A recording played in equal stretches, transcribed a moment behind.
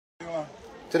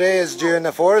Today is June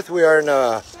the 4th. We are in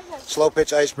a Slow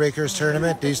Pitch Icebreakers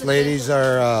tournament. These ladies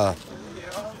are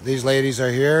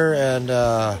here, and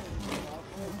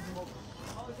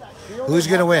who's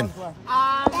gonna win?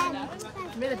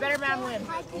 May the better man win.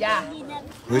 Yeah.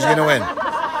 Who's gonna win?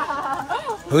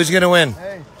 Who's gonna win?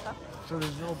 Hey, so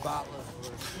there's no battler.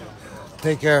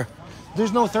 Take care.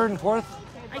 There's no third and fourth?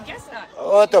 I guess not.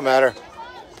 Oh, it don't matter.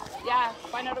 Yeah,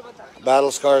 find out about that.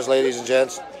 Battle scars, ladies and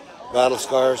gents. Battle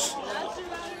scars.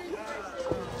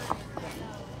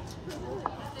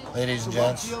 Ladies and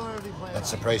gents,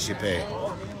 that's the price you pay.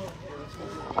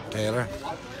 Taylor,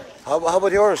 how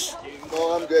about yours?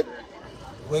 No, I'm good.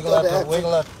 Wiggle up,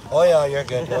 wiggle up. Oh yeah, you're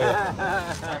good. Oh, yeah.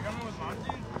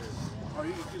 Are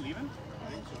you leaving?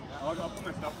 I'll put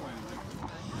my stuff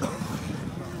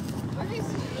away.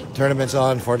 Tournament's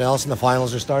on for Nelson. The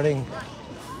finals are starting.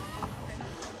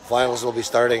 Finals will be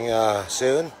starting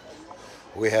soon.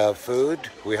 We have food.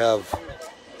 We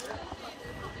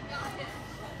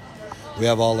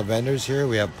have all the vendors here.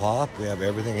 We have pop. We have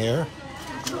everything here.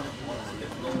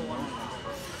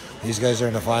 These guys are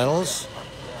in the finals.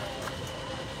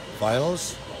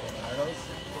 Finals.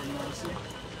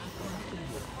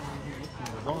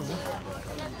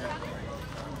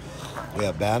 We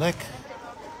have Bannock,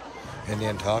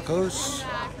 Indian Tacos,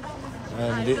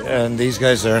 and these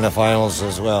guys are in the finals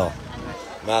as well.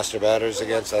 Master batters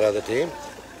against that other team.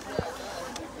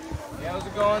 Yeah, how's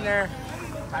it going there?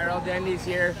 Tyrell Dendy's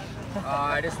here.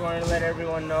 I just wanted to let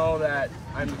everyone know that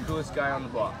I'm the coolest guy on the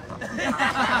block.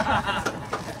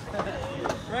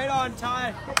 Right on,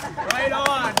 Ty. Right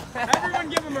on. Everyone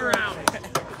give him a round.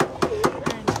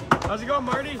 How's it going,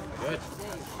 Marty? Good.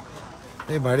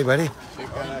 Hey, Marty, buddy. Take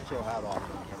that actual hat off.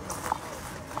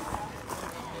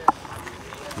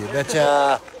 You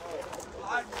betcha.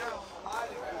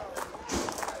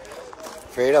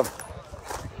 Freedom.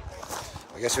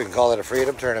 I guess we can call it a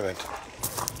freedom tournament.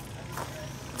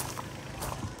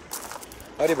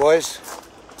 Howdy, boys.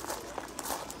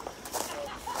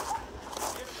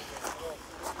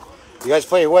 You guys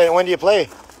play? When do you play?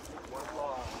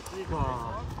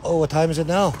 Oh, what time is it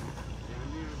now?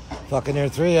 Fucking near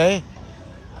 3, eh?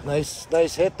 Nice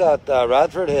hit that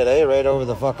Radford hit, eh? Right over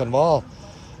the fucking ball.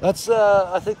 That's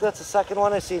I think that's the second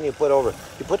one I seen you put over.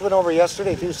 You put one over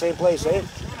yesterday too, same place, eh?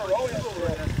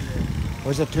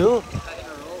 Was it 2?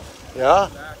 Yeah.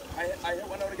 I hit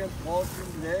one out against Wall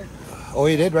Street today. Oh,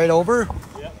 you did right over?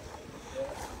 Yep.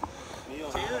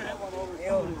 Taylor hit one over.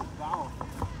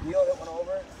 Neil hit one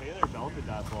over. Taylor belted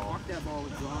that ball. That ball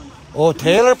was gone. Oh,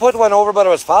 Taylor put one over, but it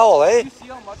was foul, eh? Did you see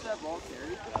how much that ball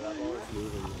carried? Yeah, that ball was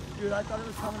losing. Dude, I thought it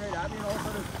was coming right at me and all of a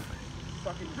sudden it's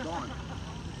fucking gone.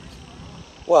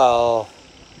 Well,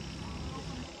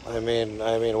 I mean,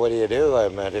 what do you do? I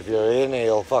mean, if you're in,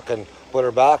 you'll fucking put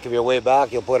her back. If you're way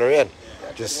back, you'll put her in.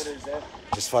 Just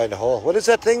find a hole. What is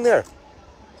that thing there?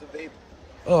 It's a vape.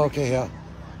 Oh, okay, yeah.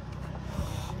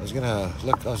 I was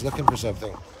looking for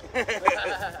something.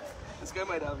 This guy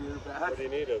might have your back. What do you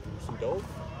need? Some dope?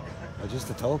 Just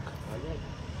a toke.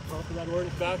 Call for that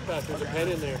orange backpack. There's a pen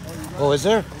in there. Oh, is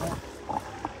there?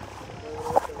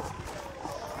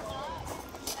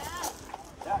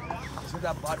 Just hit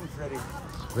that button, Freddie.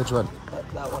 Which one?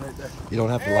 That one right there. You don't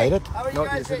have to light it? No, you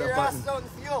just hit that button.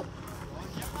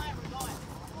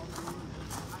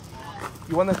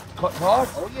 You won the talk?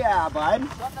 Oh yeah, bud.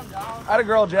 Atta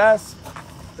girl, Jess.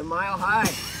 The mile high.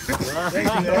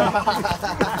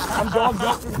 I'm dogged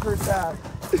up for the first half.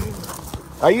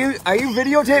 Are you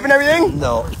videotaping everything?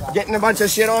 No. Getting a bunch of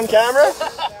shit on camera?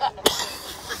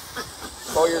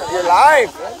 Oh, you're live.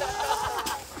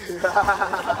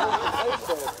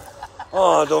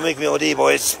 Oh, don't make me OD,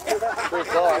 boys. You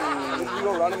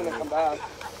go running and then come back.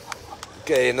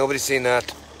 Okay, nobody's seen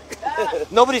that.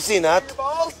 Nobody's seen that.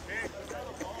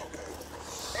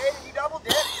 Hey, did you double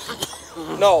dip?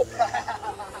 No.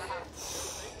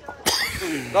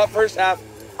 Not first half.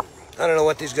 I don't know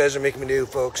what these guys are making me do,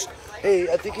 folks. Hey,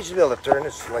 I think you should be able to turn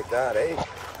this like that, eh?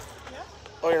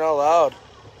 Oh, you're not allowed.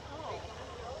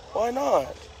 Why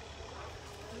not?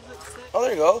 Oh,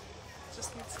 there you go.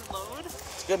 Just needs to load.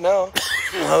 It's good now.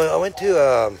 I went to,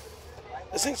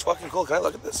 This thing's fucking cool. Can I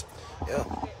look at this? yeah,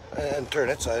 and turn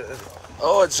it side.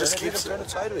 Oh, it just keeps turn it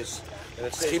sideways. And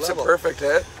it stays it level. perfect,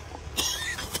 eh?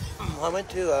 I went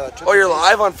to, Oh, you're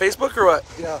live on Facebook or what?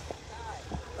 Yeah,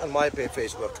 on my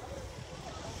Facebook.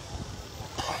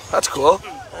 That's cool.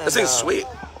 And, This thing's sweet.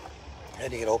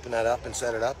 And you can open that up and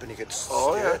set it up, and you can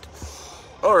Oh, steer yeah. it.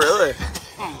 Oh, really?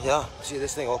 Yeah, see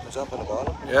this thing opens up on the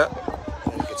bottom, Yeah.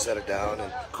 and you can set it down,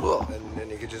 and Cool. then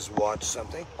you can just watch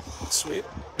something. Sweet.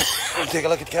 Take a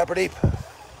look at Capper Deep.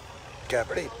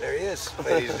 Capper Deep, there he is,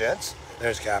 ladies and gents.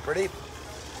 There's Capper Deep.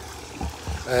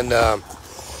 And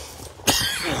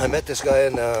I met this guy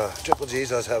in Triple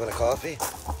G's. I was having a coffee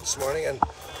this morning, and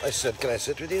I said, "Can I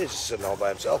sit with you?" He's just sitting all by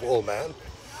himself, old man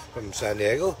from San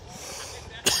Diego.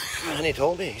 And he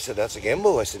told me, he said, "That's a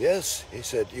gimbal." I said, "Yes." He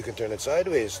said, "You can turn it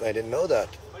sideways." And I didn't know that.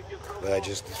 But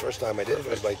the first time I did it, it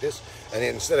was like this. And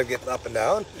instead of getting up and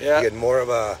down, you get more of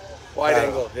a Wide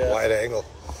angle. Yeah. Wide angle.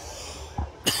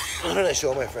 And I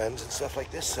show my friends and stuff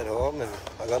like this at home, and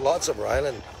I got lots of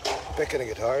Ryland picking a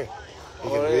guitar. He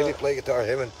can really play guitar.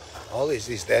 Him and all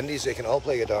these dandies, they can all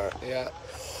play guitar. Yeah.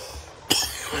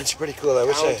 It's pretty cool. I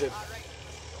wish Talented.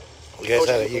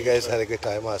 you guys had a good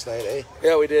time last night, eh?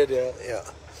 Yeah, we did. Yeah. Yeah.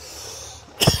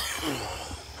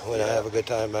 When I have a good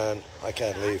time, man, I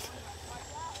can't leave.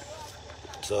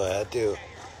 So I had to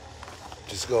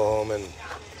just go home and.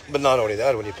 But not only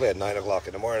that, when you play at 9 o'clock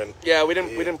in the morning. Yeah, we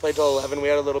didn't play till 11. We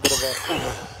had a little bit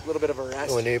of a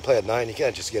rest. When you play at 9, you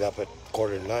can't just get up at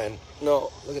 8:45.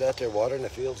 No. Look at that, they're watering the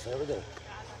fields and everything.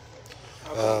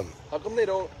 How come they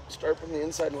don't start from the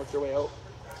inside and work their way out?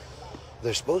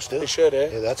 They're supposed to. They should,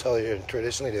 eh? Yeah, that's how you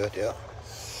traditionally do it, yeah.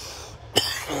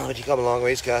 But you come a long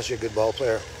ways, Cass, you're a good ball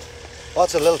player.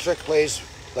 Lots of little trick plays,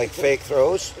 like fake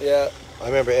throws. Yeah. I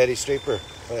remember Eddie Streeper,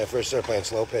 when I first started playing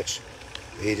slow pitch.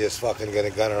 He just fucking got a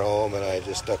gunner home, and I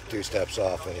just took 2 steps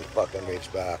off, and he fucking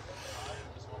reached back.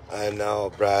 And now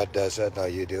Brad does it, now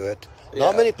you do it. Yeah.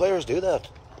 Not many players do that.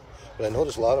 But I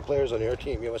noticed a lot of players on your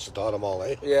team, you must have taught them all,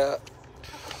 eh? Yeah.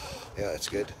 Yeah, it's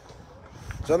good.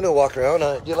 So I'm going to walk around.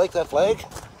 Do you like that flag?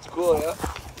 It's cool, yeah.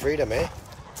 Freedom, eh?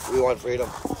 We want freedom.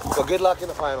 Well, good luck in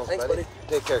the finals, Thanks, buddy.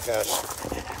 Take care, Cash.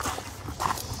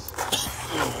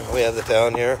 We have the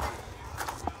town here.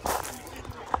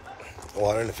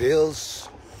 Water in the fields.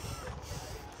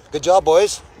 Good job,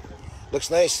 boys. Looks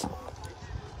nice.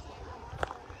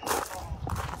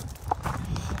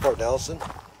 Port Nelson.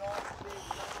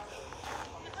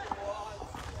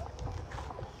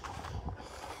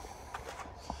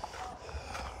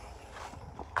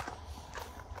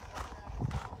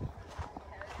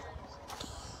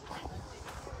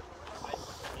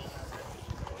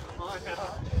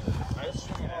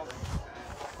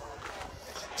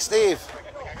 Steve,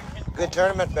 good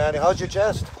tournament, man. How's your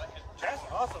chest? Chest?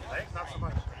 Awesome, thanks. Not so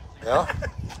much. Yeah?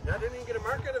 I didn't even get a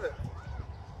mark out of it.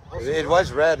 It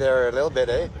was red there a little bit,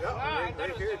 eh? Yeah,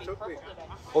 right here it took me.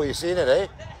 Oh, you seen it, eh?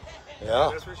 Yeah.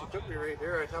 That's where she took me right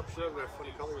there. I thought she had that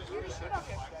funny color.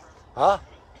 Huh?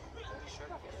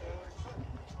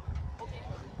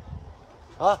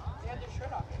 Huh?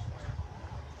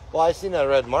 Well, I seen that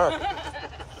red mark.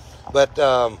 But,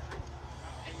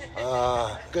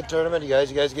 good tournament, you guys.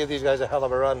 You guys give these guys a hell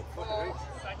of a run.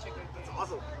 That's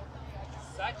awesome.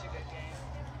 Such a good game.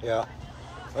 Yeah.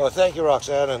 Oh, thank you,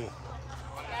 Roxanne and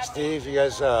Steve. You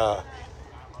guys,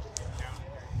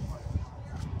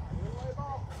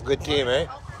 good team, eh?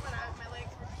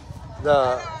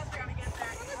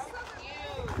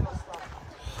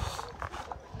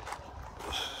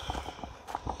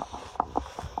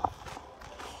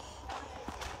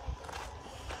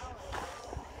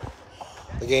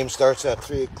 The game starts at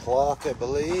 3 o'clock, I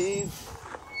believe.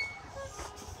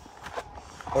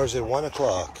 Or is it 1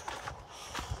 o'clock?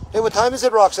 Hey, what time is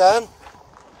it, Roxanne?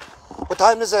 What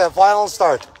time does the final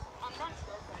start?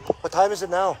 What time is it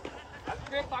now?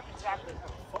 3 o'clock exactly.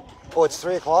 Oh, it's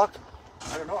 3 o'clock?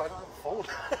 I don't know. I don't have a phone.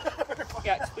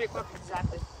 Yeah, it's 3 o'clock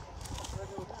exactly.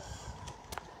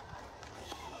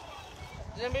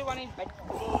 Does anybody want any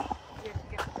vegetables? Here,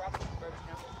 get the broccoli first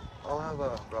now. I'll have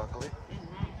a broccoli.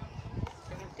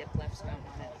 There's no dip left, so I don't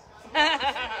want it.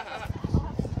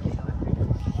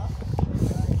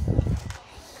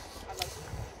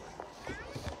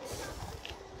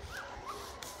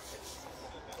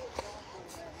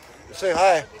 Say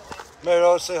hi. Mary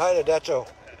Rose, say hi to Decho.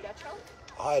 Decho?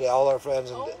 Hi to all our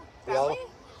friends and Family?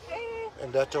 Hey.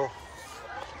 and Decho.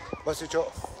 What's it,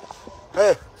 Joe?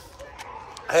 Hey.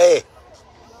 Hey.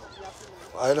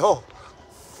 I know.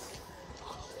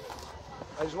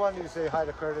 I just wanted you to say hi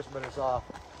to Curtis, but it's off.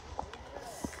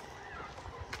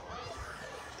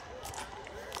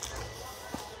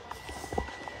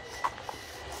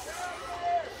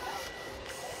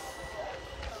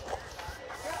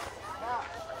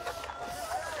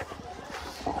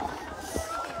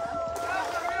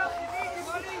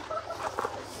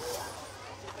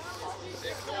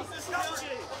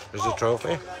 There's a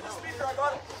trophy.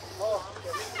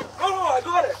 Oh, I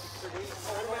got it.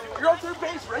 You're on third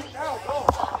base right now. Go.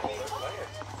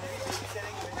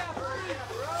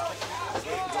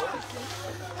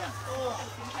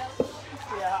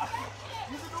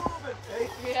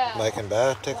 Yeah. Mike and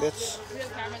Bat tickets.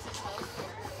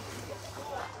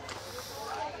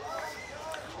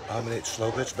 Dominate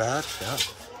slow pitch bat. Yeah.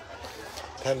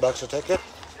 $10 a ticket.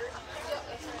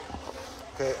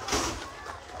 Okay.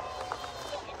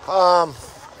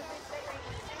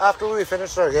 After we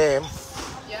finished our game,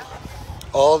 Yeah.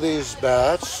 all these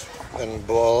bats and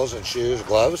balls and shoes,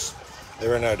 gloves, they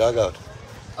were in our dugout.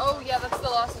 Oh, yeah, that's the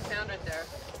lost and found right there.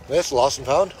 This lost and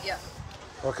found? Yeah.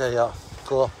 Okay, yeah,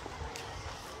 cool.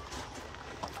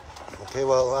 Okay,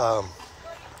 well,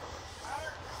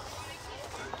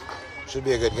 should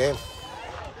be a good game.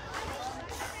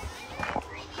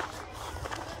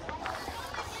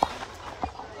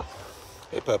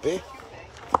 Hey, puppy.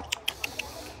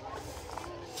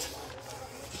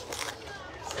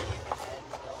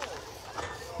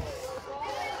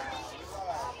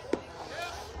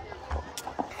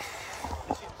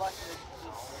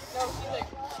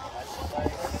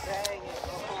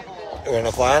 We're in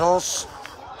the finals.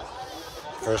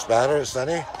 First batter is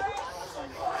Sonny.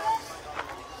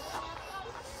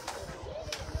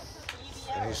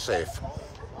 And he's safe.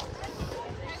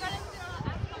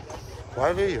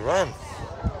 Why do you run?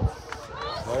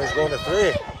 Now he's going to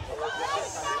 3.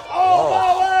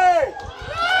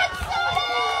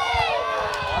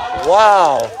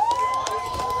 Wow.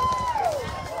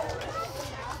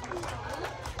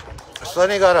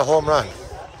 Sonny got a home run.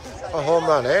 A home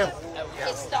run, eh?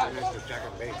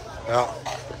 Yeah.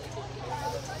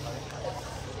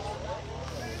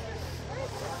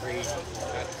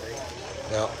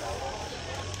 Yeah.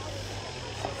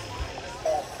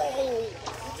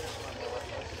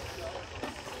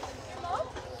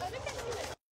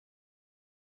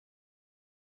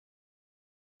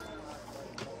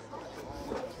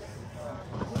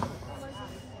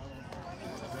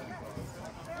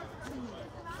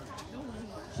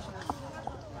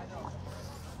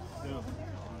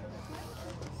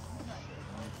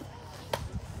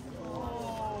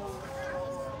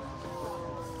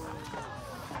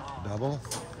 Double.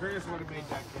 Curtis would have made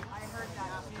that kick. I heard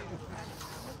that.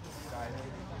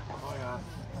 Oh, yeah.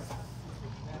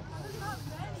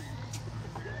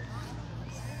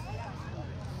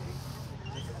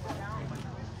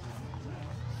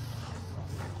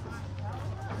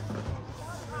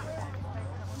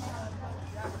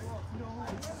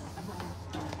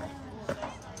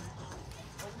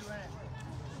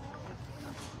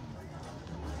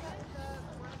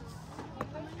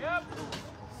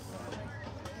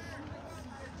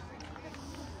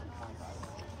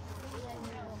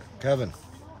 Kevin,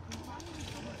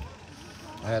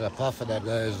 I had a puff of that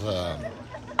guy's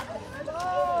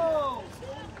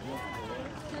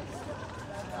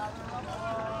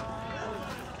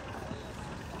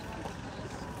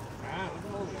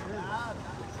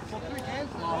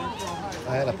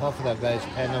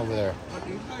pen over there.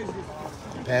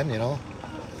 Pen, you know.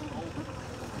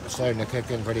 It's starting to kick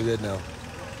in pretty good now.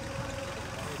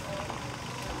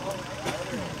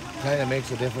 Kind of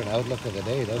makes a different outlook of the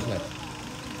day, doesn't it?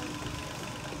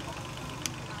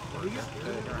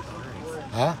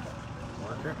 Huh?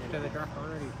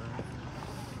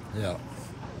 Yeah.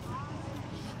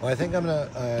 Well, I think I'm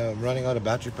running out of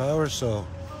battery power, so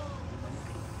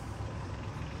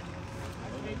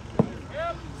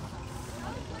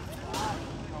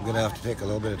I'm gonna have to take a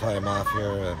little bit of time off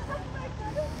here and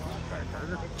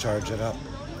charge it up,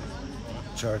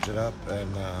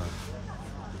 and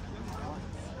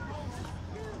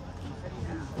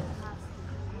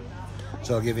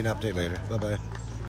so I'll give you an update later. Bye bye.